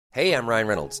Hey, I'm Ryan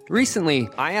Reynolds. Recently,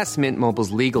 I asked Mint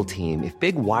Mobile's legal team if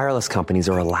big wireless companies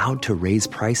are allowed to raise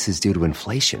prices due to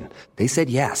inflation. They said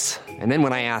yes. And then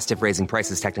when I asked if raising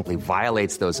prices technically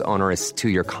violates those onerous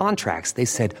two-year contracts, they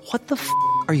said, "What the f***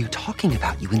 are you talking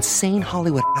about, you insane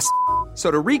Hollywood ass?" So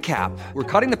to recap, we're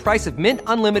cutting the price of Mint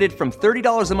Unlimited from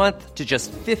 $30 a month to just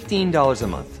 $15 a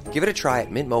month. Give it a try at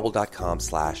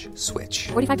mintmobile.com/switch.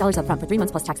 $45 up front for 3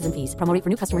 months plus taxes and fees. Promo rate for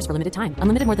new customers for limited time.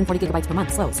 Unlimited more than 40 gigabytes per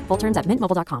month. Slows full terms at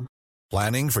mintmobile.com.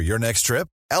 Planning for your next trip?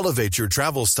 Elevate your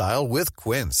travel style with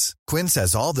Quince. Quince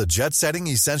has all the jet-setting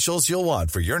essentials you'll want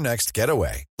for your next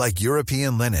getaway, like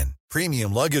European linen,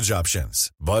 premium luggage options,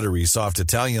 buttery soft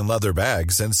Italian leather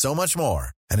bags, and so much more.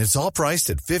 And it's all priced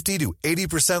at 50 to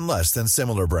 80% less than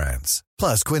similar brands.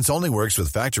 Plus, Quince only works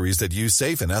with factories that use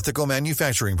safe and ethical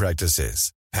manufacturing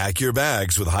practices. Pack your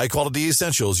bags with high-quality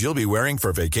essentials you'll be wearing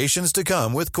for vacations to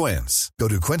come with Quince. Go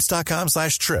to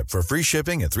quince.com/trip for free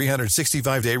shipping and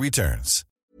 365-day returns.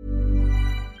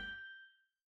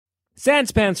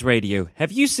 Sans Pants Radio.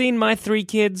 Have you seen my 3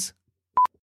 kids?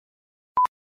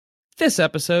 This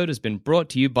episode has been brought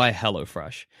to you by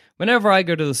HelloFresh. Whenever I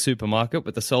go to the supermarket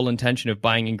with the sole intention of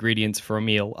buying ingredients for a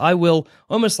meal, I will,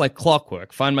 almost like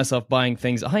clockwork, find myself buying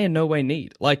things I in no way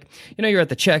need. Like, you're at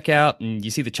the checkout and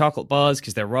you see the chocolate bars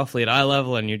because they're roughly at eye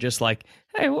level and you're just like,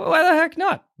 hey, why the heck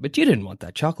not? But you didn't want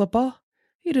that chocolate bar.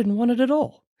 You didn't want it at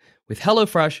all. With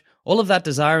HelloFresh, all of that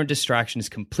desire and distraction is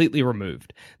completely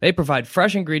removed. They provide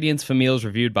fresh ingredients for meals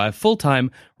reviewed by a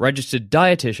full-time, registered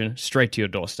dietitian straight to your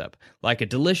doorstep, like a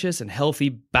delicious and healthy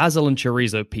basil and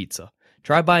chorizo pizza.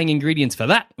 Try buying ingredients for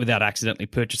that without accidentally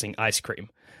purchasing ice cream.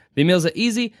 The meals are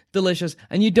easy, delicious,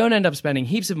 and you don't end up spending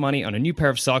heaps of money on a new pair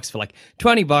of socks for like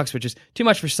 $20, which is too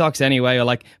much for socks anyway, or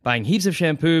like buying heaps of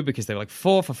shampoo because they're like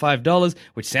 $4 for $5,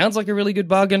 which sounds like a really good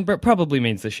bargain, but probably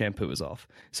means the shampoo is off.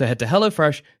 So head to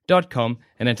HelloFresh.com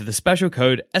and enter the special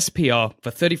code SPR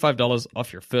for $35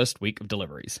 off your first week of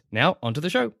deliveries. Now, onto the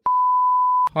show.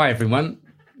 Hi everyone,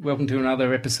 welcome to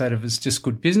another episode of It's Just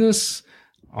Good Business.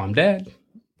 I'm Dad.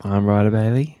 I'm Ryder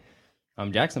Bailey.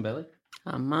 I'm Jackson Bailey.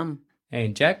 I'm Mum.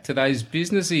 And Jack, today's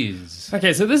business is...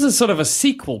 Okay, so this is sort of a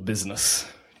sequel business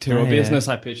to a business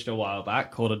I pitched a while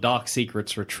back called a Dark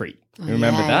Secrets Retreat. You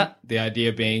remember that? The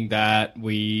idea being that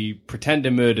we pretend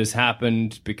a murder's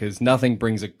happened because nothing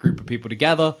brings a group of people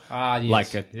together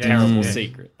like a terrible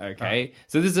secret. Okay,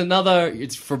 so this is another,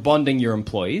 it's for bonding your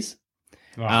employees.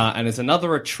 And it's another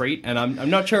retreat, and I'm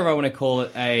not sure if I want to call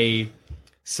it a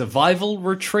survival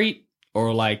retreat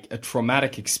or like a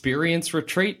traumatic experience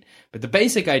retreat. But the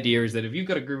basic idea is that if you've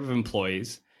got a group of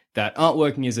employees that aren't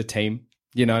working as a team,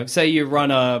 say you run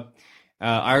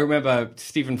I remember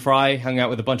Stephen Fry hung out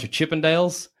with a bunch of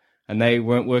Chippendales and they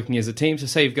weren't working as a team. So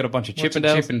say you've got a bunch of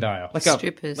Chippendales. Chippendale? Like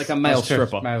a male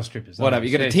stripper. Male strippers. Whatever.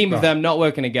 You got a team of them not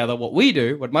working together.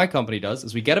 What my company does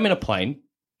is we get them in a plane.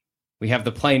 We have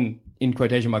the plane, in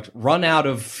quotation marks, run out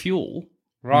of fuel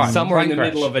somewhere in the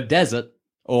middle of a desert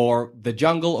or the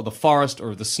jungle or the forest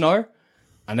or the snow.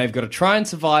 And they've got to try and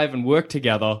survive and work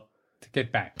together to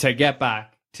get back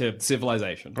to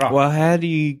civilization. Right. Well, how do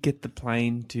you get the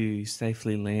plane to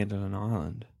safely land on an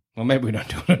island? Well, maybe we don't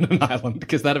do it on an island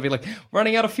because that'd be like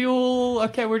running out of fuel.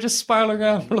 Okay, we're just spiraling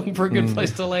around looking for a good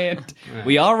place to land. Yeah.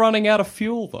 We are running out of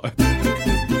fuel, though.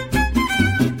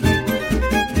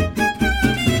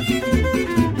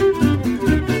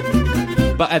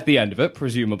 But at the end of it,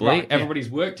 presumably, everybody's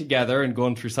worked together and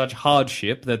gone through such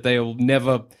hardship that they'll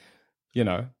never... they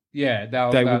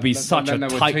will be such a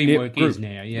tight-knit group.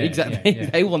 Now. Yeah, exactly. Yeah.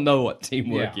 They will know what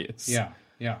teamwork is. Yeah.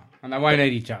 And they won't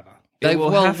eat each other.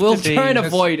 We'll try and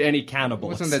avoid any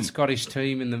cannibalism. Wasn't that Scottish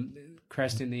team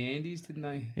crashed in the Andes, didn't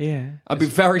they? Yeah. I'd be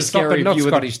very scary if you were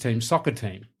Scottish team, soccer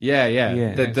team. Yeah.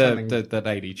 That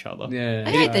ate each other. Yeah.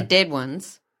 They ate the dead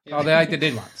ones. Oh, they ate the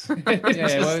dead ones.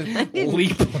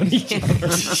 Leap on each other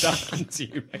and start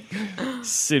consuming. As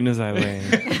soon as I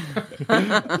land.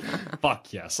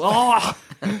 Fuck yes. Oh!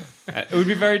 It would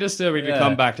be very disturbing to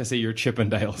come back to see your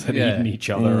Chippendales and eating each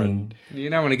other. And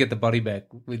you don't want to get the body back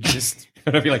with just...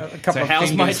 I'd be like, so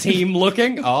how's my team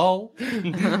looking? Oh,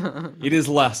 it is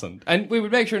lessened. And we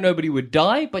would make sure nobody would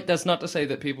die, but that's not to say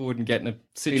that people wouldn't get in a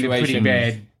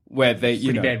situation where they,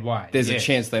 there's a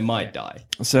chance they might die.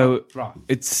 So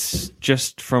it's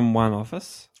just from one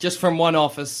office? Just from one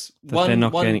office, they're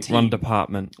not getting one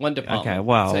department. One department. Okay,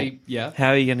 well, so,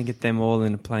 how are you going to get them all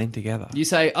in a plane together? You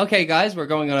say, okay, guys, we're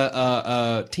going on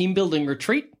a team building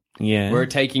retreat. Yeah. We're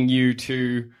taking you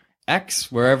to X,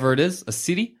 wherever it is, a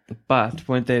city. But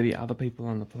won't there be other people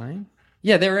on the plane?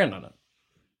 Yeah, they're in on it.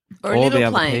 Or all a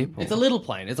little plane. People. It's a little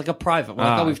plane. It's like a private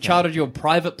one. We've chartered you a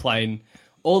private plane,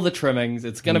 all the trimmings.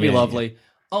 It's going to be lovely.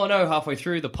 oh no, halfway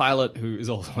through, the pilot, who is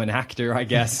also an actor, I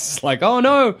guess, is like, oh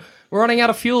no, we're running out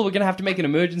of fuel. We're going to have to make an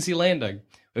emergency landing.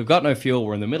 We've got no fuel.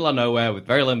 We're in the middle of nowhere with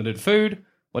very limited food.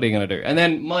 What are you going to do? And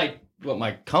then what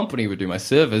my company would do, my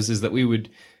service, is that we would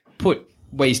put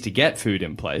ways to get food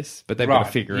in place, but they've got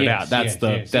to figure it out. That's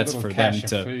that's for them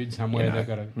to food somewhere. They've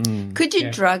got to. Could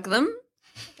you drug them?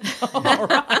 All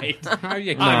right. Oh,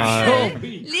 you I'm sure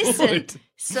we Listen, could.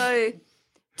 so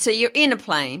you're in a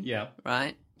plane, Yeah.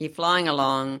 right? You're flying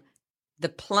along. The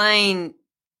plane,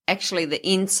 actually, the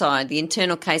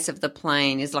internal case of the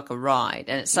plane is like a ride,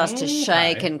 and it starts to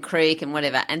shake and creak and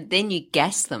whatever, and then you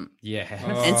gas them. Yeah.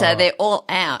 And so they're all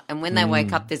out, and when they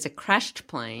wake up, there's a crashed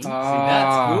plane, See,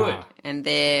 that's good. and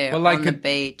they're Well, they on the could-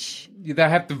 beach. They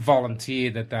have to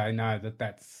volunteer that they know that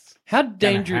that's. How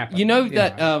dangerous? happen, You know you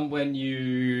that know. when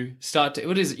you start to,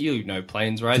 what is it? You know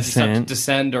planes, right? You Descent. start to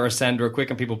descend or ascend real quick,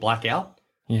 and people black out.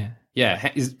 Yeah. Yeah.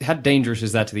 How dangerous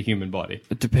is that to the human body?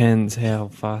 It depends how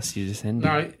fast you descend.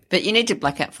 No, But you need to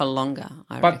black out for longer,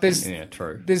 I but reckon. Yeah,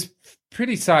 true. there's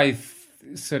pretty safe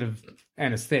sort of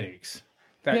anaesthetics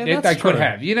that Yeah, they that's could true.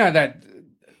 have. You know that,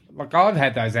 like I've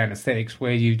had those anaesthetics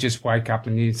where you just wake up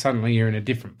and suddenly you're in a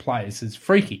different place. It's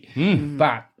freaky,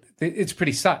 but it's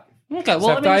pretty safe. Okay, well, so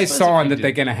I if mean, they I suppose if sign you that did-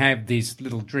 they're going to have these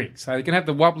little drinks, so they can have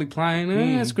the wobbly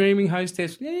plane, screaming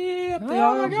hostess, yeah, up the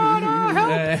Oh my God, oh,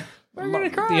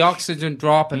 help. the oxygen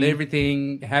drop and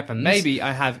everything happens. Maybe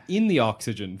I have in the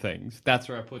oxygen things. That's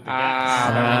where I put the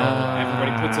Ah, gas.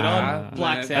 Everybody puts it on, no,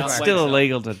 blacks no, out. It's that's still wakes up.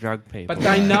 illegal to drug people. but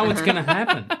they know it's going to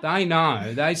happen. They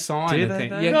know. They sign Do the they thing.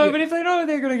 though? Yeah, No, yeah. but if they know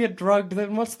they're going to get drugged,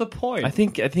 then what's the point? I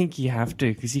think you have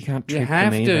to because you can't trick You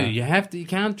have them to. either. You have to. You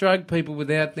can't drug people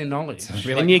without their knowledge.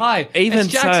 Be like, And you- hi, even it's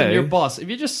Jackson, so- your boss. If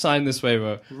you just sign this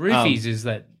waiver, Roofies is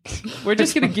that. we're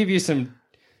just going to give you some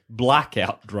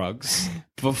blackout drugs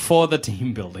before the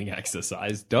team building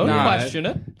exercise. Don't No. question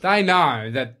it. They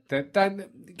know that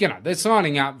they're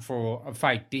signing up for a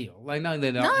fake deal. They know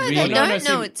they're not No, really. they no, don't see,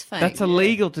 know it's fake. That's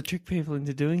illegal to trick people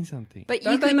into doing something. But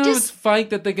you Don't they could know just... it's fake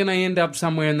that they're going to end up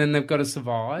somewhere and then they've got to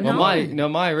survive? Well,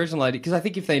 my original idea, because I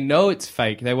think if they know it's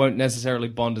fake, they won't necessarily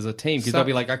bond as a team because So- they'll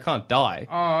be like, I can't die.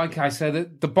 Oh, okay. So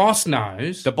the boss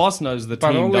knows, The boss knows the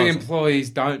but team all the doesn't. employees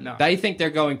don't know. They think they're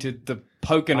going to the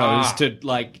Poconos Ah. to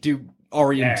like do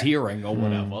orienteering or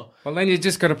whatever. Well, then you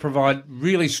just got to provide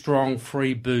really strong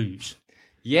free booze,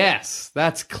 Yes,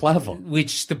 that's clever.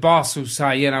 which the boss will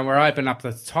say, we're opening up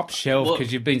the top shelf Look-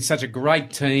 because you've been such a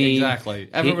great team. Exactly.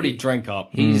 Everybody He- drink up.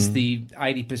 Here's the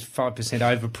 85%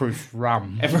 overproof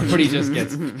rum. Everybody just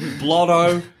gets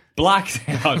blotto, blacks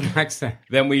out. That's that.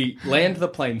 Then we land the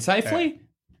plane safely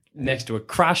next to a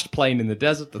crashed plane in the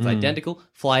desert that's identical.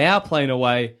 Fly our plane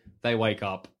away. They wake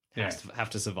up. Have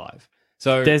to survive.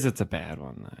 So Desert's a bad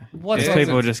one though. What's Because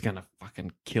people desert? are just gonna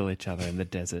fucking kill each other in the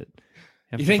desert. You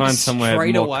have You to think find somewhere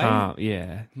straight more away? calm.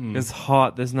 Yeah, it's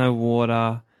hot. There's no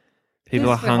water. People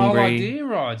That's are the whole hungry. idea,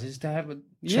 right, is to have it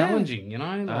challenging,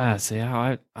 Like, See,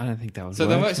 I don't think that would So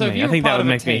work then- for so if me. you're I think part that would of a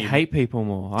make me team- hate people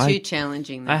more. Too I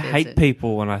challenging. The I hate desert.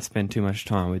 people when I spend too much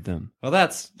time with them. well,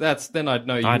 that's then I'd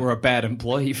know you were a bad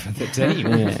employee for the team.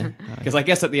 Yeah. Because I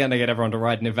guess at the end I get everyone to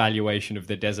write an evaluation of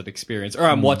their desert experience, or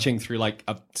I'm watching through like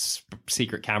a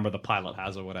secret camera the pilot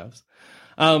has or whatever.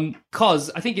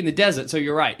 Cause I think in the desert, so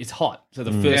you're right, it's hot. So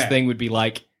the first Yeah. thing would be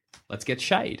like, let's get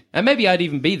shade, and maybe I'd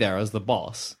even be there as the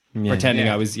boss, pretending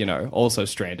I was, also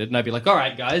stranded, and I'd be like, all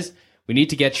right, guys, we need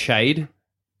to get shade.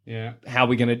 yeah. How are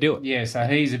we going to do it? Yeah, so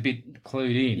he's a bit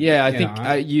clued in. Yeah, I you think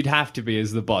know. you'd have to be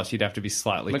as the boss. You'd have to be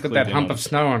slightly. Look at clued that in hump on of it.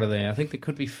 snow under there. I think there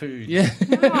could be food. Yeah.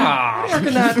 Ah. I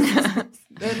reckon that.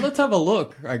 Let's have a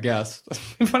look, I guess.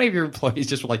 Funny if your employees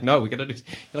just were like, no, we got to do. You're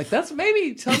like, that's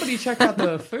maybe somebody check out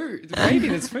the food. Maybe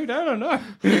there's food. I don't know.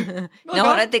 No,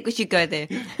 I don't think we should go there.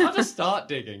 I'll just start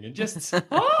digging and just.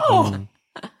 Oh!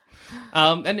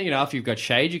 And, if you've got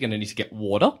shade, you're going to need to get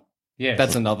water. Yes.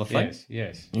 That's another thing.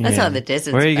 Yes. That's Yeah. why the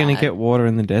desert's Where are you going bad. to get water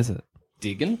in the desert?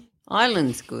 Digging.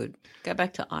 Island's good. Go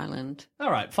back to Island. All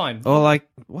right, fine. Or like,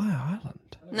 why Ireland?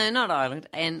 No, not Ireland.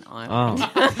 An island.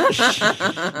 Oh,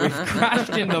 We've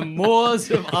crashed in the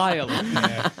moors of Ireland.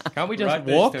 Can't we just Right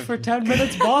next walk to- for 10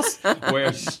 minutes, boss?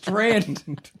 We're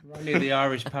stranded. Right near the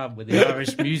Irish pub with the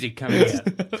Irish music coming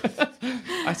out.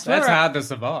 I swear. That's hard to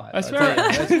survive. I swear-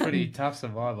 tell you, that's pretty tough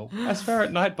survival. I swear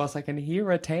at night, boss, I can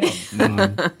hear a town.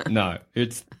 No,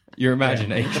 it's your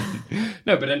imagination.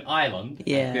 No, but an island.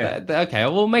 Yeah. Okay,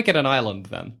 we'll make it an island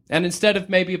then. And instead of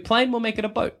maybe a plane, we'll make it a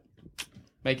boat.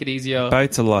 Make it easier.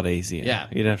 boat's a lot easier. Yeah.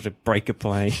 You'd have to break a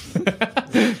plane.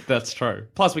 That's true.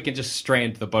 Plus, we can just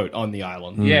strand the boat on the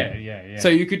island. Yeah. So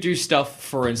you could do stuff,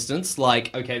 for instance,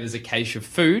 like, okay, there's a cache of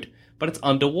food, but it's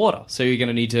underwater. So you're going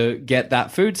to need to get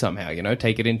that food somehow,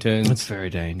 take it in turns. It's very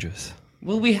dangerous.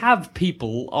 Well, we have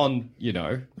people on,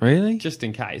 Really? just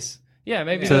in case. Yeah,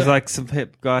 maybe. So there's like some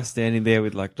guy standing there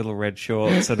with like little red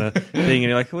shorts and a thing, and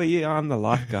you're like, well, yeah, I'm the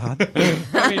lifeguard.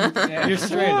 I mean, you're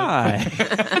stranded.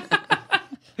 Why?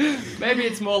 Maybe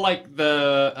it's more like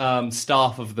the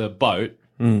staff of the boat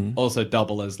also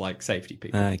double as like safety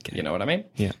people. Okay. You know what I mean?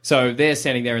 Yeah. So they're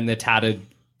standing there in their tattered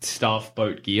staff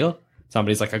boat gear.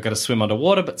 Somebody's like, I've got to swim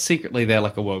underwater, but secretly they're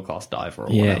like a world-class diver or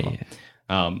whatever.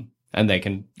 Yeah. And they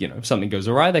can, if something goes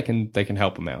awry, they can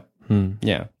help them out.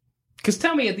 Yeah. Because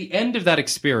tell me, at the end of that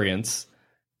experience,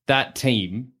 that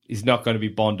team is not going to be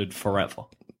bonded forever.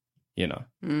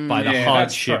 By the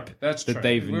hardship that's that true.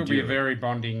 they've It will endured. be a very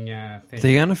bonding thing.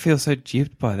 They're going to feel so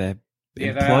gypped by their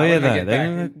Yeah, they employer, are when they though. get They're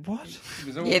going back. to be like, what? It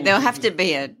was all- Yeah, there'll have to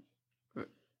be a,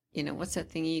 what's that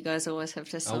thing you guys always have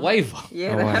to sign? A waiver.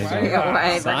 Yeah, A there'll have to be a waiver.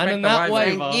 waiver. Signing that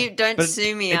Saying, waiver. You don't But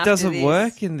sue me it after doesn't this.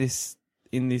 work in this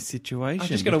situation. I'm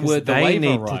just going to because word the they waiver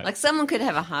need to- right. Like someone could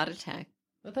have a heart attack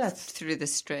But that's through the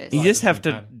stress. You just have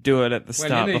to Well, do it at the Well,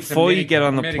 start you need before some you get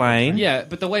on the medical plane. yeah,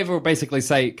 but the waiver will basically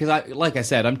say, because like I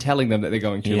said, I'm telling them that they're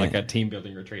going to Yeah. like a team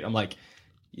building retreat. I'm like,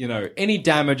 any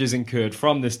damages incurred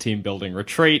from this team building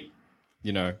retreat,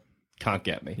 can't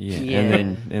get me. Yeah, Yeah.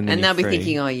 and then And they'll you're be free.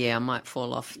 thinking, oh yeah, I might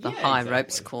fall off the high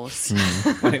ropes course.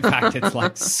 When in fact it's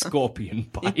like scorpion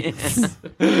bites.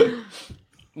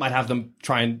 Might have them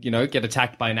try and, get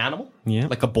attacked by an animal. Yeah.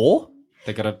 Like a boar.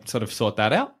 They got to sort of sort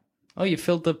that out. Oh, you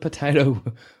filled the potato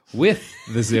with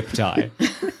the zip tie.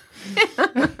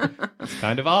 It's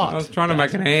kind of art. I was trying to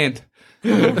make an ant.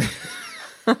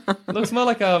 Looks more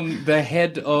like the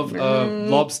head of a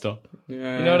lobster.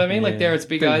 Yeah. You know what I mean? Like there it's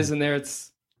big eyes and there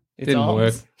it's Didn't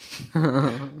arms.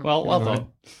 Well done.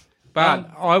 But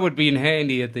I would be in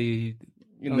handy at the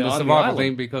In on the- the on the survival island.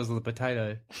 team because of the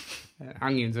potato.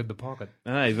 Onions in the pocket.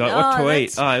 Oh, you've got what Oh, to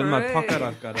eat. that's Oh, in my true. pocket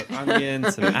I've got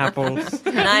onions, some apples.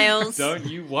 Nails. Don't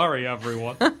you worry,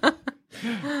 everyone.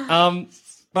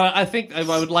 But I think I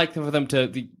would like for them to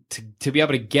be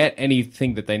able to get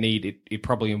anything that they need. It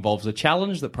probably involves a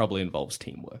challenge that probably involves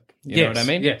teamwork. You know what I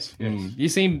mean? Yes. You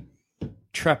seem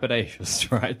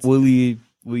trepidatious, right? Will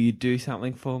you do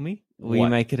something for me? Will you What?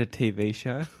 make it a TV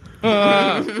show?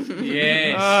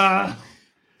 Yes.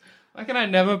 Why can I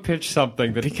never pitch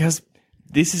something that Because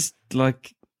this is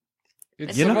like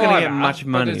It's you're not going to get Survivor, much but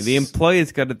money. it's- The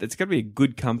employer's got to. It's got to be a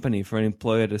good company for an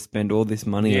employer to spend all this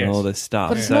money Yes. and all this stuff.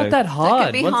 But it's so not that That hard.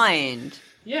 could be Once- high end.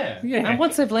 Yeah. Yeah. And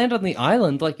once they've landed on the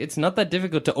island, like it's not that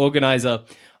difficult to organize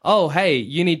hey,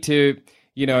 you need to,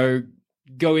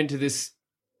 go into this,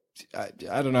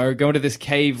 I don't know, go into this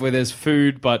cave where there's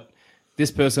food, but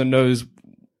this person knows.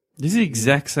 this is the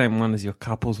exact same one as your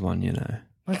couples one.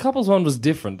 My couple's one was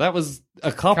different. That was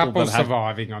a couple Couple that had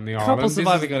surviving on the island. couple This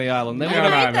surviving is- on the island. They No, They were-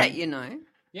 no, made no. that, you know.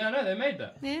 Yeah, I know, they made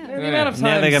that. Yeah. The amount of times,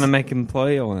 Now they're going to make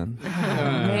employer one.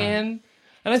 man.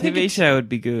 And I think TV it's show would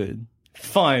be good.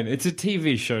 fine. It's a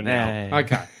TV show now. Hey.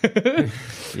 Okay.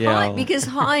 Yeah. Because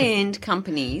high end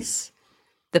companies,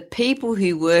 the people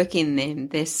who work in them,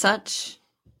 they're such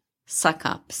suck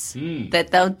ups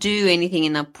that they'll do anything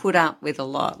and they'll put up with a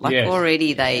lot. Like Yes.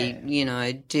 already they,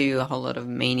 do a whole lot of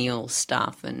menial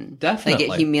stuff and they Definitely.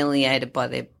 get humiliated by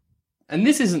their. And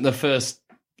this isn't the first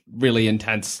really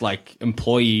intense, like,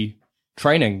 employee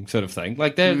training sort of thing.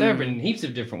 Like, there have been heaps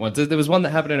of different ones. There was one that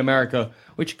happened in America,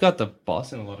 which got the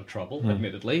boss in a lot of trouble,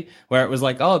 admittedly, where it was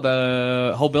like, oh,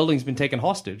 the whole building's been taken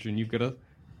hostage and you've got to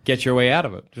get your way out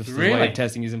of it. Just as a way Really? of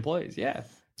testing his employees. Yeah.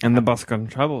 And the boss got in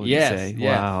trouble. Yes, You say.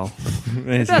 yeah. Wow.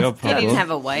 There's That's- your They problem. didn't have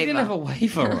a He waiver. didn't have a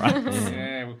waiver, right?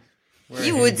 Yeah, we're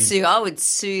You would handy. sue. I would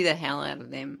sue the hell out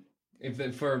of them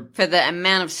For the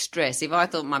amount of stress. If I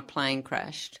thought my plane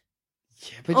crashed.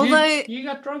 but Although- you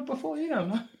got drunk before, you don't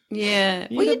know. Yeah.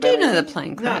 You Well, you got do better- know the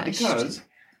plane crashed.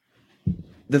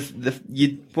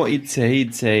 what you'd see,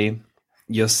 you'd see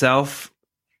yourself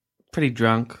pretty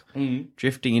drunk, Mm.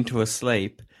 drifting into a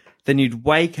sleep. Then you'd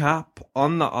wake up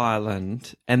on the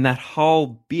island, and that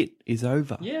whole bit is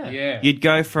over. Yeah. Yeah. You'd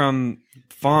go from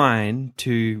fine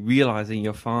to realizing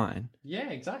you're fine, Yeah,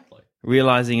 exactly.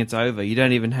 realizing it's over. You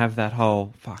don't even have that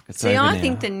whole fuck. It's See, over I now.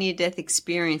 think the near-death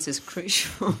experience is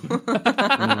crucial.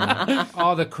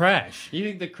 Oh, the crash. You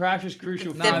think the crash is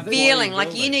crucial for The the feeling, like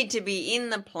building? you need to be in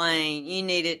the plane, you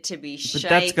need it to be shaky. But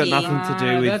that's got nothing to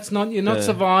do with That's not. You're not the-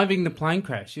 surviving the plane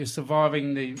crash. You're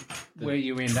surviving the where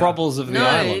you end troubles of the No,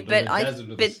 island, but the desert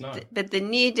with the snow. but the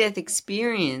near-death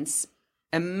experience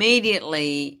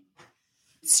immediately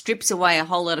strips away a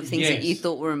whole lot of things that Yes. you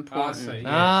thought were up. I important. see.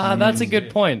 Ah, that's a good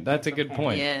point. That's a good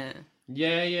point. Yeah.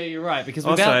 Yeah, you're right. Because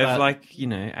Also, without if that, like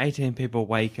 18 people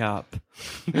wake up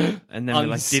and then they're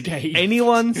like, "Did Unscathed.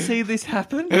 anyone see this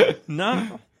happen?"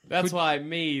 No. that's why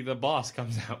the boss,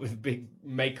 comes out with big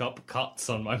makeup cuts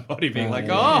on my body, being like,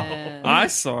 "Oh, I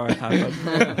saw it happen.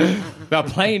 the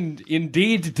plane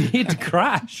indeed did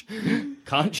crash."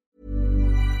 Can't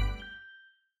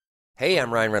Hey,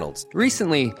 I'm Ryan Reynolds.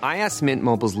 Recently, I asked Mint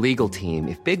Mobile's legal team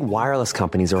if big wireless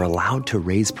companies are allowed to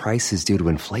raise prices due to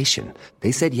inflation.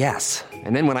 They said yes.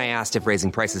 And then when I asked if raising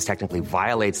prices technically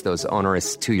violates those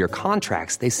onerous 2-year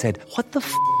contracts, they said, "What the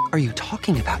f*** are you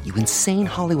talking about, you insane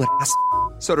Hollywood ass?"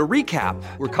 So to recap,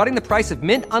 we're cutting the price of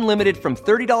Mint Unlimited from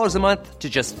 $30 a month to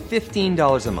just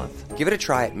 $15 a month. Give it a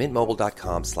try at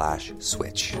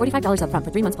mintmobile.com/switch. $45 up front for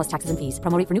 3 months plus taxes and fees.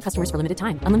 Promo rate for new customers for limited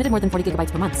time. Unlimited more than 40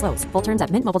 gigabytes per month. Slows full terms at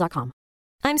mintmobile.com.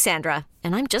 I'm Sandra,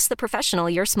 and I'm just the professional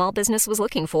your small business was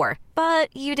looking for.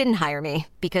 But you didn't hire me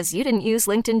because you didn't use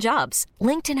LinkedIn Jobs.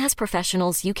 LinkedIn has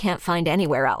professionals you can't find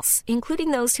anywhere else,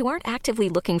 including those who aren't actively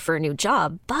looking for a new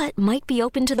job, but might be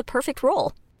open to the perfect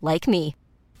role, like me.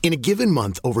 In a given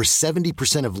month, over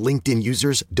 70% of LinkedIn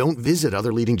users don't visit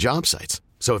other leading job sites.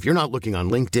 So if you're not looking on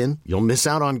LinkedIn, you'll miss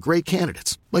out on great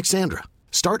candidates like Sandra.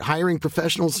 Start hiring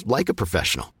professionals like a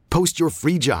professional. Post your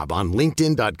free job on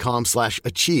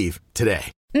linkedin.com/achieve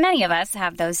today. Many of us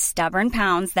have those stubborn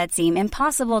pounds that seem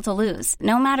impossible to lose,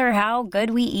 no matter how good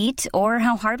we eat or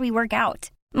how hard we work out.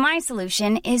 My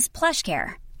solution is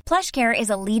PlushCare. PlushCare is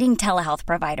a leading telehealth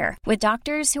provider with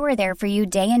doctors who are there for you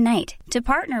day and night to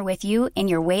partner with you in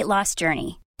your weight loss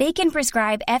journey. They can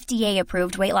prescribe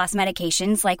FDA-approved weight loss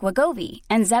medications like Wegovy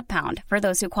and Zepbound for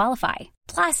those who qualify.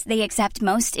 Plus, they accept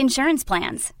most insurance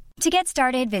plans. To get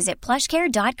started, visit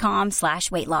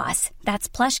plushcare.com/weight loss. That's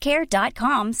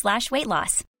plushcare.com/weight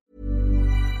loss.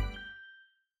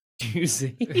 you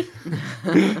see?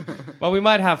 Well, we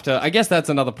might have to. I guess that's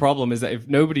another problem, is that if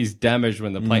nobody's damaged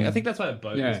when they're playing, I think that's why a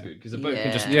boat is good, because a boat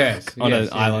can just on an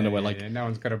island and we're like, no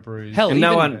one's got a bruise. hell, And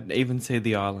no even- one even see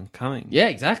the island coming. Yeah,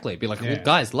 exactly. Be like, well,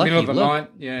 guys, lucky. Middle of the look.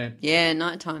 night, Yeah,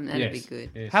 nighttime, that'd Yes, be good.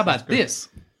 yes, How that's about good. this?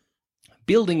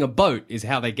 Building a boat is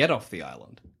how they get off the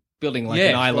island. Building like Yeah,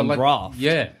 an island well, raft.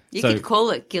 Yeah. You So- could call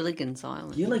it Gilligan's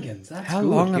Island. Gilligan's, that's How good.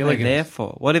 long are they Gilligan's. there for?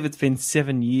 What if it's been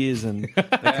 7 years and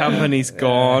the company's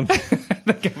gone?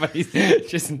 The company's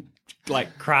just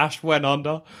like crashed, went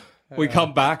under. We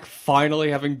come back finally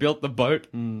having built the boat.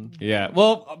 Yeah.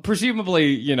 Well,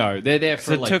 presumably, they're there for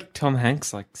So it like. took Tom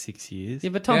Hanks like 6 years. Yeah,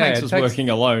 but Tom Yeah, Hanks it was takes- working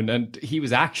alone, and he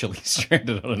was actually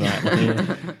stranded on an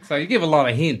island. So you give a lot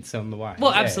of hints on the way.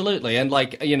 Well, Yeah. absolutely, and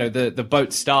like the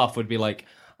boat staff would be like,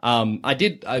 I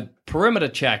did a perimeter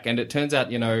check, and it turns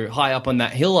out high up on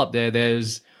that hill up there,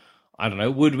 there's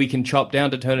wood we can chop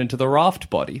down to turn into the raft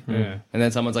body. Yeah. And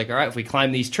then someone's like, all right, if we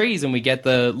climb these trees and we get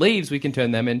the leaves, we can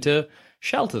turn them into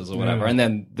shelters or whatever. Yeah. And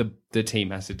then the team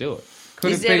has to do it.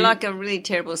 Could Is it there be- like a really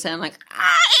terrible sound like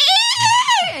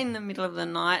in the middle of the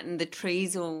night and the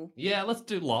trees all... Yeah, let's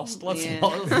do Lost. Let's Yeah.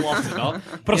 Lost it up.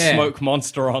 Put a Yeah. smoke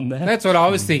monster on there. That's what I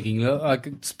was thinking. Like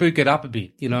spook it up a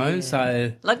bit,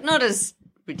 So Like not as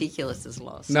ridiculous as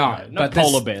Lost. no, not but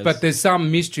there's- polar bears. But there's some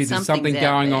mystery. There's Something's something out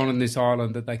going there. on this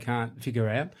island that they can't figure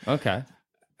out. Okay.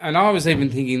 And I was even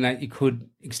thinking that you could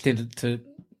extend it to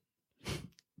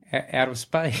out of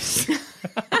space,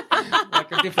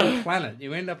 like a different planet.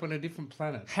 You end up on a different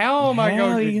planet. How am I How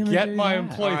going are to you gonna get do my that?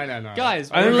 employees? I don't know.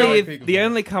 Guys, I we're really Only going- if the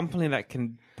only company that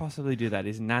can possibly do that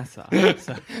is NASA.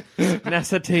 So,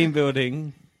 NASA team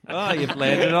building. Oh, you've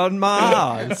landed on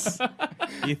Mars.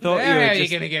 You thought How you were are you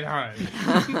just... going to get home?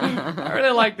 I really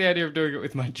like the idea of doing it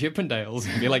with my Chippendales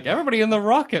and be like, everybody in the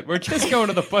rocket, we're just going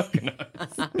to the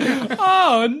Poconos.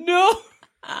 Oh, no.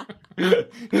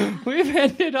 We've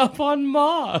ended up on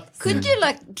Mars. Could you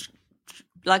like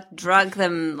drug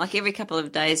them, like every couple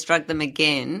of days, drug them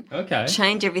again? Okay.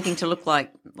 Change everything to look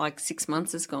like 6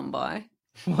 months has gone by.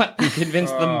 What? You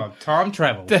convinced them? Oh, time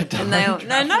travel. And they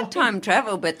no, not time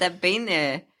travel, but they've been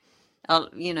there,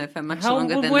 for much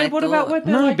longer than they what thought. about when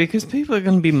they're No, like, because people are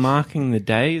going to be marking the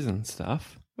days and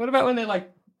stuff. what about when they're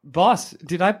like, boss,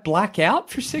 did I black out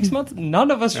for 6 months?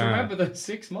 None of us remember those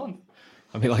 6 months.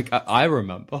 I mean, like, I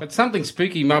remember. But something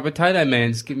spooky. My potato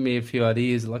man's given me a few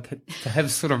ideas, like to have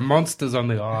sort of monsters on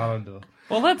the island or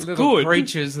Well, that's little good.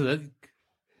 creatures that.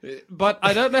 But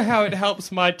I don't know how it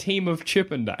helps my team of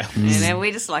Chippendales.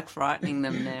 We just like frightening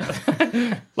them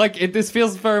now. This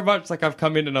feels very much like I've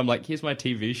come in and I'm like, here's my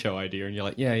TV show idea. And you're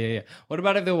like, yeah. What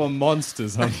about if there were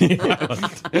monsters on the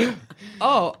island?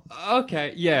 Oh,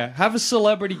 okay. Yeah. Have a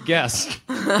celebrity guest.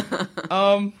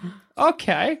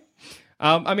 Okay.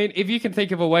 I mean, if you can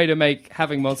think of a way to make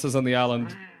having monsters on the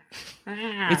island,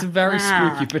 it's a very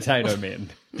spooky potato man.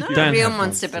 Not Don't a real have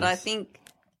monster, but I think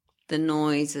the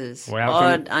noises, Well,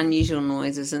 odd, unusual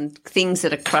noises, and things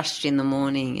that are crushed in the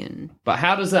morning, and But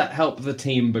how does that help the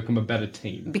team become a better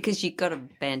team? because you've got to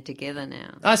band together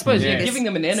now. I suppose Yeah. giving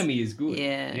them an enemy is good.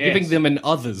 Yeah. Giving Yes. them an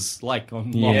others, like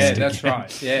on Yeah. Yeah, Monster. that's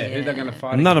right. Yeah, who they're going to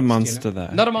fight? I'm not a against, monster, you know?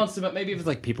 though. Not a monster, but maybe if it's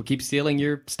like people keep stealing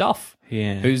your stuff.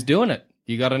 Yeah. Who's doing it?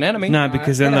 You got an enemy. No, because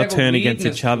it's then gotta they'll have a turn against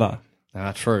weirdness each to other.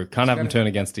 Ah, true. Can't have them turn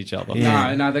against each other.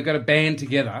 Yeah. No, they've got to band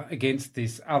together against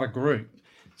this other group.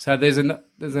 So there's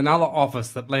another office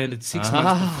that landed 6 months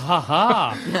Ha ha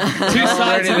ha! Two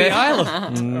sides of the there.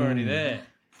 island. before. Already there.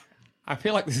 I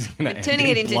feel like this is going to Turning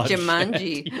it into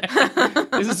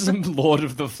Jumanji. This is some Lord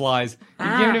of the Flies.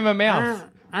 You're giving him a mouth.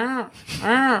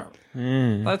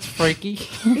 That's freaky.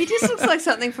 He just looks like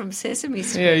something from Sesame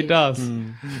Street. Yeah, he does.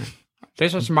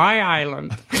 This is my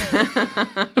island.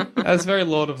 That's very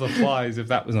Lord of the Flies if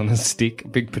that was on a stick, a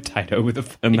big potato with a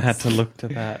face. And had to look to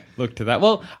that. Look to that.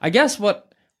 Well, I guess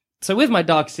so with my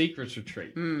Dark Secrets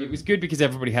retreat, it was good because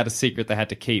everybody had a secret they had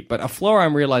to keep. But a flaw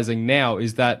I'm realizing now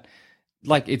is that,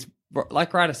 like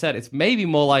Ryder said, it's maybe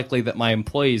more likely that my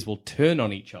employees will turn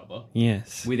on each other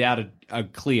Yes. without a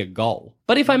clear goal.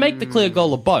 But if I make the clear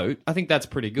goal a boat, I think that's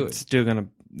pretty good.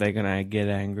 They're gonna get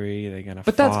angry. They're gonna.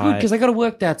 But that's good because I got to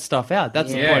work that stuff out.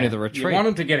 That's the point of the You retreat. want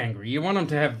them to get angry. You want them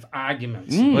to have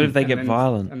arguments. What if they And get then-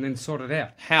 violent? And then sort it out.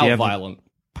 How Do you have- violent?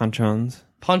 Punch-ons.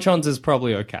 Punch-ons is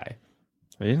probably okay.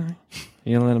 Really?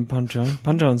 You gonna let them punch on?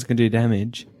 Punch-ons can do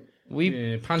damage. We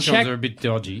Yeah, punch-ons check- are a bit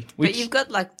dodgy. But you've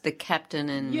got like the captain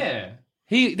and Yeah.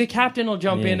 The captain will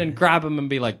jump in Yeah. and grab him and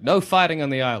be like, no fighting on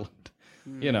the island.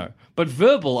 You know. But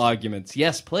verbal arguments,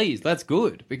 yes, please. That's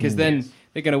good. Because then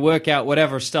they're going to work out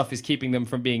whatever stuff is keeping them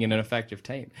from being an effective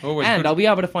team. Always and good. I'll be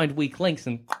able to find weak links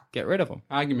and get rid of them.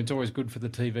 Argument's always good for the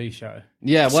TV show.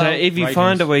 Yeah, well, so if you ratings.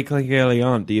 find a weak link early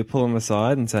on, do you pull them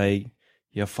aside and say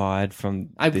you're fired from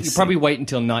you this? probably wait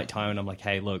until nighttime and I'm like,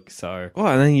 hey, look, so, Well,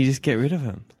 and then you just get rid of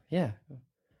them. yeah.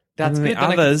 That's and good. the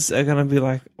others are gonna be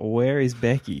like, "Where is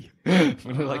Becky?"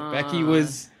 Like, Becky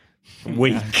was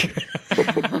Weak.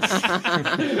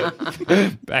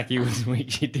 Becky was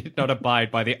weak. She did not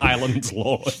abide by the island's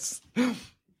laws.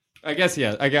 I guess,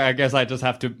 yeah. I guess I just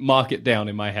have to mark it down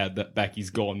in my head that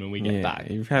Becky's gone when we get back.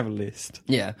 You have a list.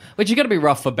 Yeah. Which you got to be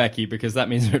rough for Becky because that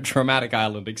means her traumatic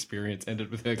island experience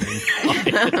ended with her getting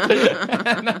fired.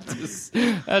 And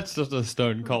that's just a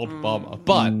stone cold bummer.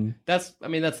 But that's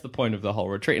the point of the whole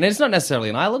retreat. And it's not necessarily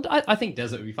an island. I think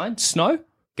desert would be fine. Snow.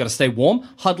 Got to stay warm.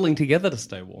 Huddling together to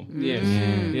stay warm. Yes.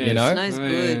 You know? Snow's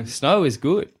good. Snow is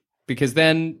good because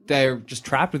then they're just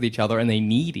trapped with each other and they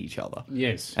need each other.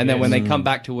 Yes. And then when they come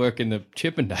back to work in the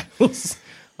Chippendales,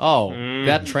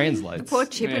 that translates. Poor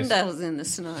Chippendales in the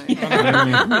snow.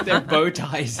 With their bow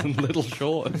ties and little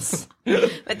shorts.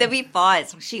 But there'll be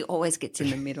fights. She always gets in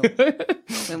the middle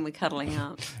when we're cuddling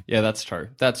up. Yeah, that's true.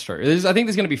 That's true. I think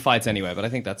there's going to be fights anyway, but I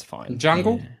think that's fine.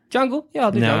 Jungle? Jungle? Yeah,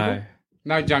 I'll do jungle.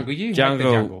 No jungle. You hate the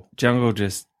jungle. Jungle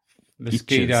just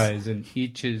Mosquitoes and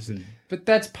itches and... But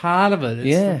that's part of it. It's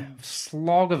Yeah. the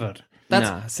slog of it.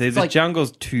 See, the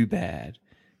jungle's too bad.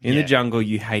 In the jungle,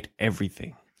 you hate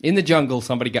everything. In the jungle,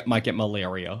 somebody might get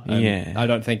malaria. And Yeah. I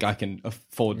don't think I can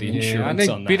afford the I insurance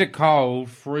think on that. bitter cold,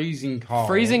 freezing cold.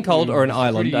 Freezing cold or an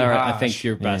island pretty are, I harsh. think,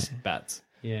 your best bets.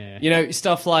 Yeah. You know,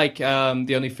 stuff like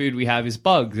the only food we have is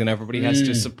bugs, and everybody has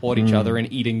to support each other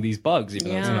in eating these bugs, even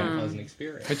though it's not a pleasant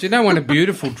experience. But you don't want a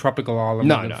beautiful tropical island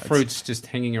No, with no, the it's- fruits just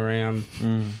hanging around,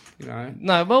 you know.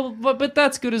 No, well, but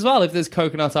that's good as well. If there's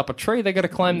coconuts up a tree, they got to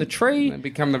climb the tree. They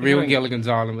become the real Gilligan's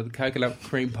Island with the coconut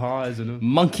cream pies and...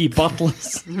 Monkey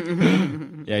butlers.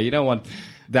 Yeah, you don't want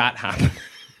that happening.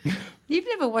 You've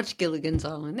never watched Gilligan's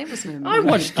Island. There was no I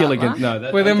watched butler. Gilligan. No,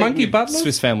 Were there I think monkey butlers?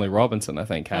 Swiss Family Robinson, I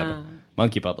think, had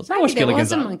monkey butlers. I Maybe watched there Gilligan's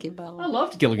was a Island. monkey butler. I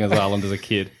loved Gilligan's Island as a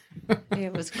kid. Yeah,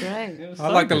 it was great. I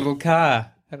like the little car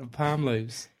out of palm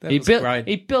leaves. That was great.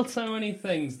 He built so many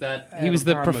things that he Out was of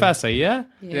the palm professor, yeah?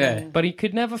 Yeah. But he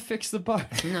could never fix the boat.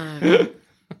 No.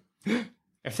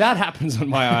 If that happens on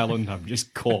my island, I'm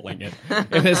just calling it.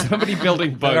 If there's somebody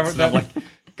building boats, and I'm like,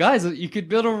 guys, you could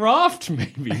build a raft,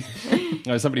 maybe.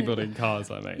 No, somebody building cars,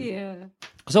 I mean. Yeah.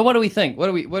 So what do we think? What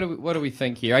do we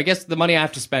think here? I guess the money I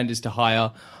have to spend is to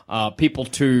hire people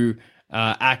to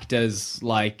act as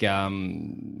like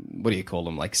what do you call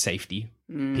them? Like safety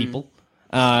people.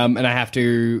 And I have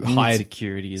to hire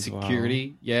security as well.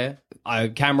 security, yeah.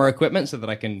 Camera equipment so that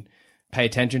I can pay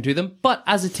attention to them. But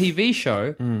as a TV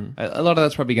show, a lot of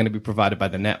that's probably going to be provided by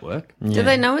the network, Do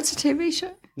they know it's a TV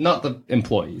show? not the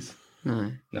employees.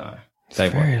 No. No, they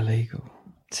Very won't. illegal.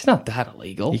 It's not that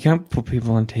illegal. You can't put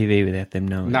people on TV without them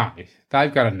knowing. No,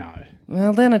 they've got to know.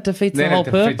 Well, then it defeats the Then whole it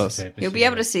defeats the purpose. purpose, You'll be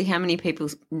able to see how many people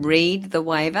read the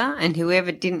waiver, and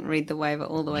whoever didn't read the waiver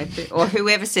all the way through, or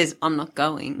whoever says, I'm not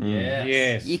going. Yeah.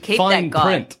 Yes. You keep Fine that guy.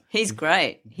 print. He's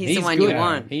great. He's the one good. you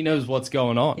want. He knows what's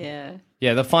going on. Yeah.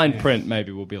 Yeah, the fine print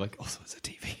maybe will be like, also it's a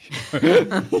TV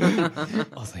show.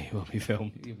 Also, he will be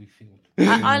filmed.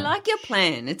 I like your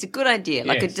plan. It's a good idea.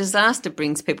 Like Yes. a disaster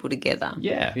brings people together.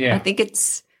 Yeah. Yeah. I think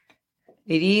it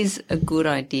is a good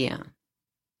idea.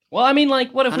 Well, I mean,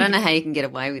 like, what if I we don't know how you can get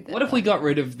away with it. What if we got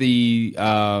rid of the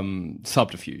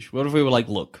subterfuge? What if we were like,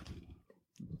 look,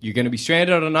 you're going to be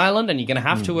stranded on an island and you're going to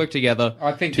have to work together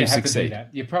I think to you have succeed. to do that.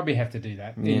 You probably have to do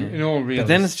that. In all realism. But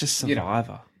then it's just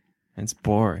Survivor. It's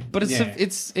boring. But it's Yeah.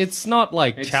 it's not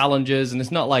like challenges, and it's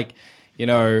not like, you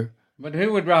know. But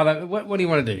who would rather? What do you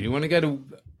want to do? You want to go to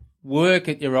work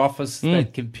at your office,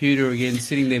 that computer again,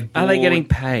 sitting there bored? Are they getting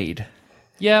paid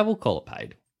Yeah, we'll call it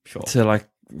paid. Sure. to like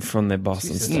from their boss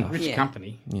and It's a stuff? rich Yeah.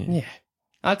 company. Yeah.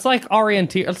 It's like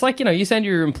It's like, you send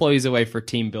your employees away for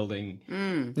team building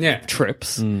Yeah.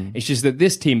 trips. It's just that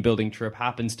this team building trip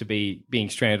happens to be being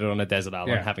stranded on a desert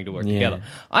island, Yeah. having to work Yeah. together.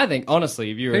 I think, honestly,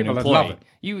 if you're People an would love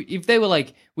employee, it. if they were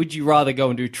like, would you rather go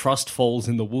and do trust falls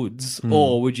in the woods,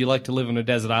 or would you like to live on a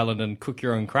desert island and cook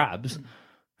your own crabs?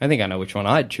 I think I know which one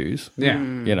I'd choose. Yeah.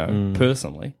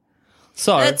 Personally.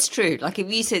 So That's true. Like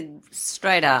if you said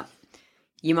straight up,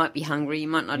 you might be hungry, you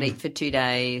might not eat for 2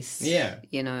 days. Yeah.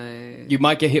 You know. you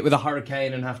might get hit with a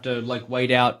hurricane and have to like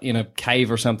wait out in a cave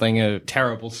or something, a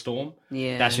terrible storm.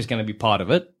 Yeah. That's just going to be part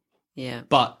of it. Yeah.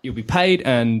 But you'll be paid,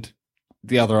 and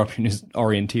the other option is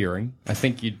orienteering. I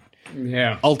think you'd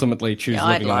Yeah. ultimately choose Yeah,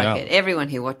 I'd living on the like island. it. Everyone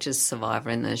who watches Survivor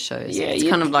in those shows, Yeah, it's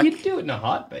you'd, kind of like, you'd do it in a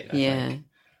heartbeat. I yeah, think.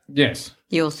 Yes.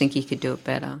 you all think you could do it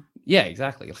better. Yeah,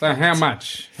 exactly. So how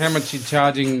much? How much you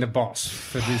charging the boss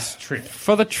for this trip?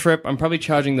 For the trip, I'm probably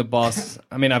charging the boss.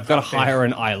 I mean, I've got to hire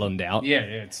an island out. Yeah,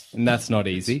 And that's not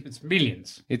easy. it's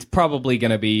millions. It's probably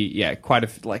going to be, quite I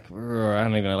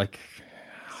don't even know, like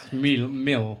Mil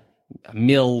a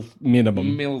mil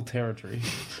minimum. territory.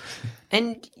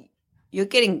 And you're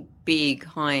getting big,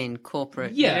 high-end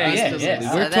corporate. Yeah, businesses, yeah.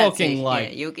 so We're that's talking it. like-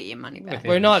 Yeah, you'll get your money back.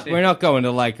 We're not going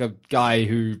to like a guy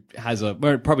who has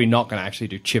we're probably not going to actually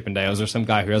do Chippendales or some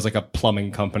guy who has like a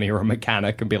plumbing company or a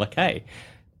mechanic and be like, hey,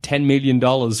 $10 million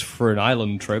for an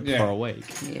island trip for a week.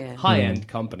 Yeah. High-end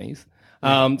companies. So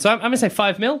I'm going to say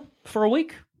 $5 million for a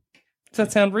week. Does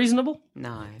that sound reasonable?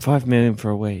 No, $5 million for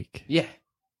a week. Yeah.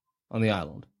 On the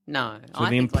island. no. So I the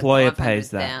think employer like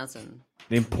pays that. 500,000.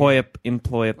 The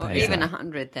employer Or pays even that.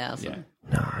 100,000.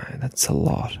 No, that's a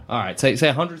lot. All right. Say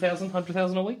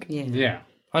 100,000 a week? Yeah. Yeah.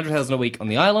 100,000 a week on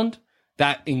the island.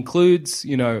 That includes,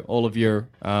 all of your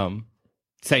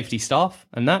safety staff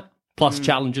and that, plus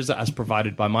challenges as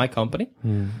provided by my company.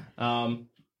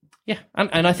 Yeah,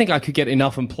 and I think I could get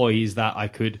enough employees that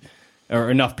or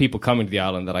enough people coming to the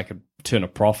island that I could turn a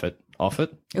profit off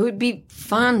it. It would be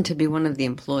fun to be one of the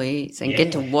employees and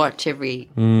get to watch every.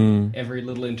 Every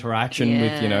little interaction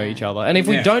with, Yeah. each other. And if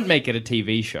we don't make it a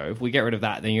TV show, if we get rid of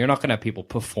that, then you're not going to have people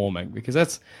performing, because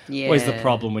that's always the Yeah.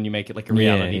 problem when you make it like a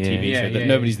reality Yeah, TV yeah. show, Yeah, that yeah,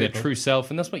 nobody's yeah. their true self,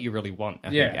 and that's what you really want, I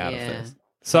think, out Yeah. of this.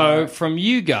 So from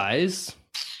you guys,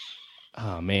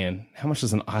 oh man, how much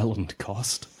does an island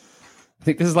cost? I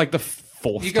think this is like the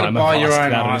fourth You gotta time buy I've your asked own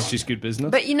that, and island. it's just good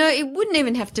business. But it wouldn't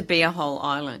even have to be a whole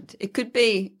island. It could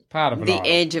be Part of an the island.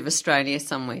 edge of Australia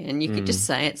somewhere, and you could just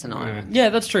say it's an island. Yeah,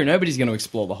 that's true. Nobody's going to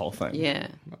explore the whole thing. Yeah.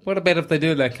 What about if they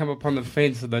do? They come upon the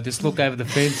fence and they just look over the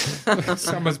fence,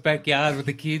 someone's backyard with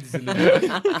the kids and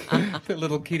the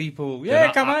little kiddie pool.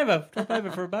 Yeah, come over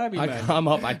for a baby, I mate. come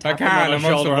up, I I tap them can't. on the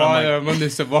I'm on shoulder, and I'm like, survival. I'm on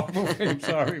this survival thing.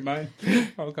 Sorry, mate.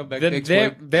 I'll come back next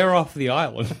week. they're off the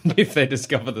island if they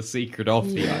discover the secret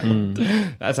of the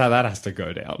island. That's how that has to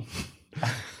go down.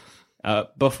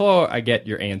 Before I get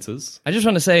your answers, I just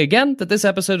want to say again that this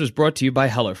episode is brought to you by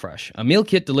HelloFresh, a meal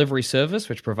kit delivery service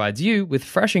which provides you with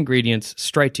fresh ingredients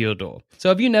straight to your door. So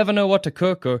if you never know what to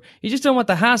cook, or you just don't want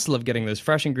the hassle of getting those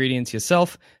fresh ingredients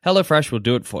yourself, HelloFresh will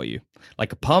do it for you.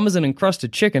 Like a Parmesan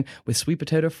encrusted chicken with sweet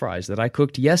potato fries that I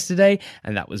cooked yesterday,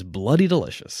 and that was bloody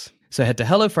delicious. So head to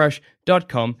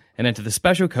HelloFresh.com and enter the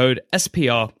special code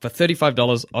SPR for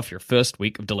 $35 off your first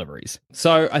week of deliveries.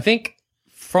 So I think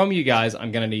from you guys,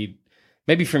 I'm going to need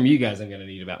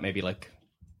about maybe like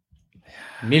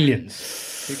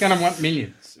Millions. You're going to want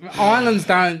millions. Islands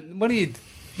don't. What do you?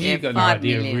 Yeah, You've got no 5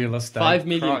 idea of million. real estate. 5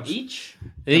 million Christ. each?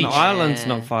 An island's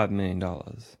not $5 million.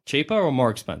 Cheaper or more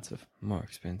expensive? More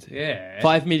expensive. Yeah.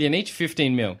 5 million each,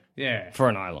 15 mil Yeah. for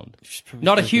an island.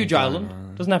 Not a huge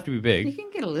island. Doesn't have to be You big. can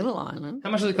get a little island.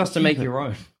 How much does it cost to make your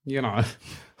own? You know.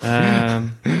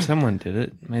 Someone did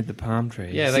it. Made the palm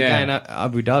trees. Yeah, that guy in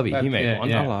Abu Dhabi, he made yeah, one.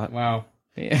 Yeah. I like. Wow.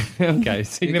 Yeah. Okay,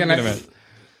 significant amount.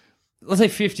 Let's say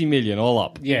 50 million all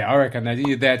up. Yeah, I reckon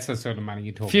that's the sort of money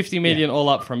you're talking. 50 million all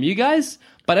up from you guys,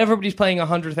 but everybody's paying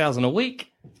 100,000 a week.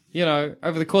 You know,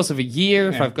 over the course of a year,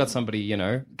 if I've got somebody, you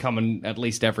know, coming at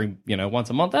least every, you know, once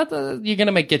a month, that you're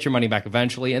going to get your money back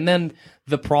eventually, and then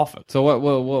the profit. So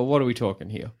what are we talking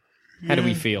here? How do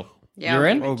we feel? Yeah, You're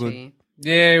I'll in? give it All to good. you.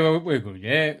 Yeah, we're good.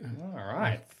 Yeah. All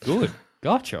right. Good.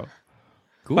 Gotcha.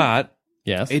 Good. But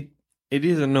Yes. it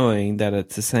is annoying that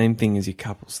it's the same thing as your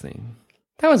couples thing.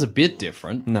 That was a bit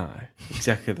different. No,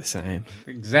 exactly the same.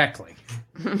 Exactly.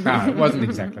 No, it wasn't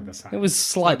exactly the same. It was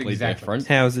slightly Exactly. different.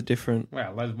 How is it different?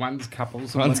 Well, one's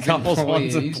couples. One's couples,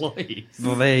 one's employees. employees.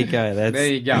 Well, there you go. That's There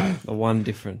you go. the one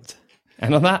difference.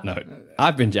 And on that note,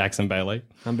 I've been Jackson Bailey.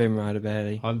 I'm being right about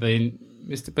it. I've been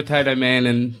Mr. Potato Man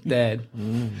and Dad.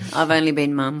 I've only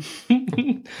been mum.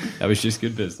 That was just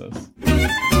good business.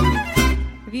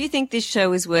 If you think this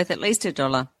show is worth at least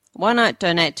 $1, why not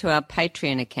donate to our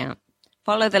Patreon account?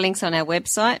 Follow the links on our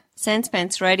website,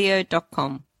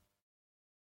 sanspantsradio.com.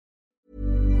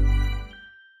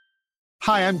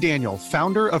 Hi, I'm Daniel,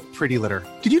 founder of Pretty Litter.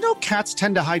 Did you know cats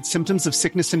tend to hide symptoms of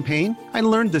sickness and pain? I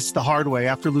learned this the hard way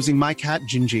after losing my cat,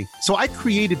 Gingy. So I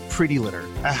created Pretty Litter,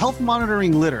 a health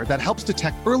monitoring litter that helps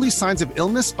detect early signs of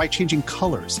illness by changing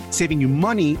colors, saving you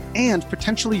money and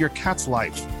potentially your cat's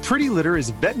life. Pretty Litter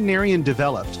is veterinarian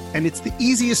developed, and it's the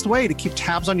easiest way to keep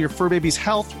tabs on your fur baby's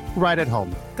health right at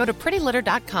home. Go to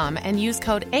prettylitter.com and use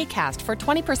code ACAST for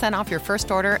 20% off your first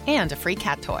order and a free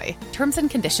cat toy. Terms and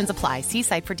conditions apply. See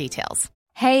site for details.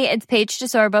 Hey, it's Paige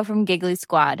DeSorbo from Giggly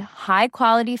Squad. High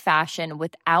quality fashion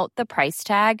without the price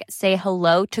tag. Say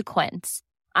hello to Quince.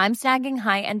 I'm snagging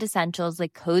high-end essentials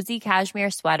like cozy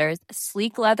cashmere sweaters,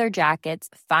 sleek leather jackets,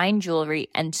 fine jewelry,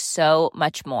 and so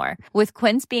much more. With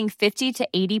Quince being 50 to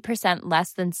 80%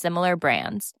 less than similar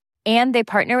brands. And they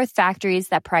partner with factories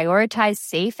that prioritize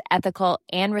safe, ethical,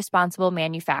 and responsible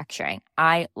manufacturing.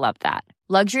 I love that.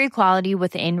 Luxury quality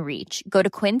within reach. Go to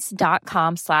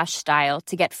quince.com/style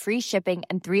to get free shipping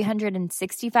and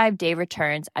 365-day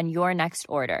returns on your next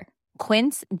order.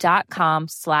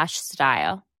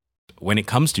 Quince.com/style. When it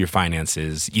comes to your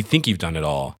finances, you think you've done it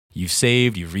all. You've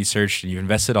saved, you've researched, and you've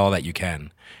invested all that you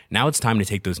can. Now it's time to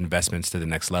take those investments to the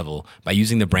next level by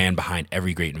using the brand behind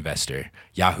every great investor,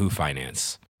 Yahoo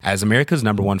Finance. As America's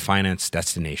 #1 finance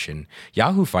destination,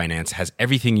 Yahoo Finance has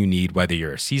everything you need, whether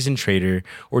you're a seasoned trader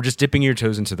or just dipping your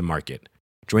toes into the market.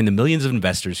 Join the millions of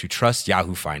investors who trust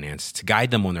Yahoo Finance to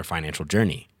guide them on their financial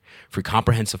journey. For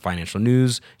comprehensive financial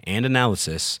news and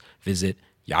analysis, visit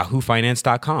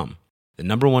yahoofinance.com, the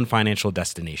 #1 financial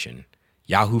destination,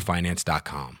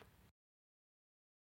 yahoofinance.com.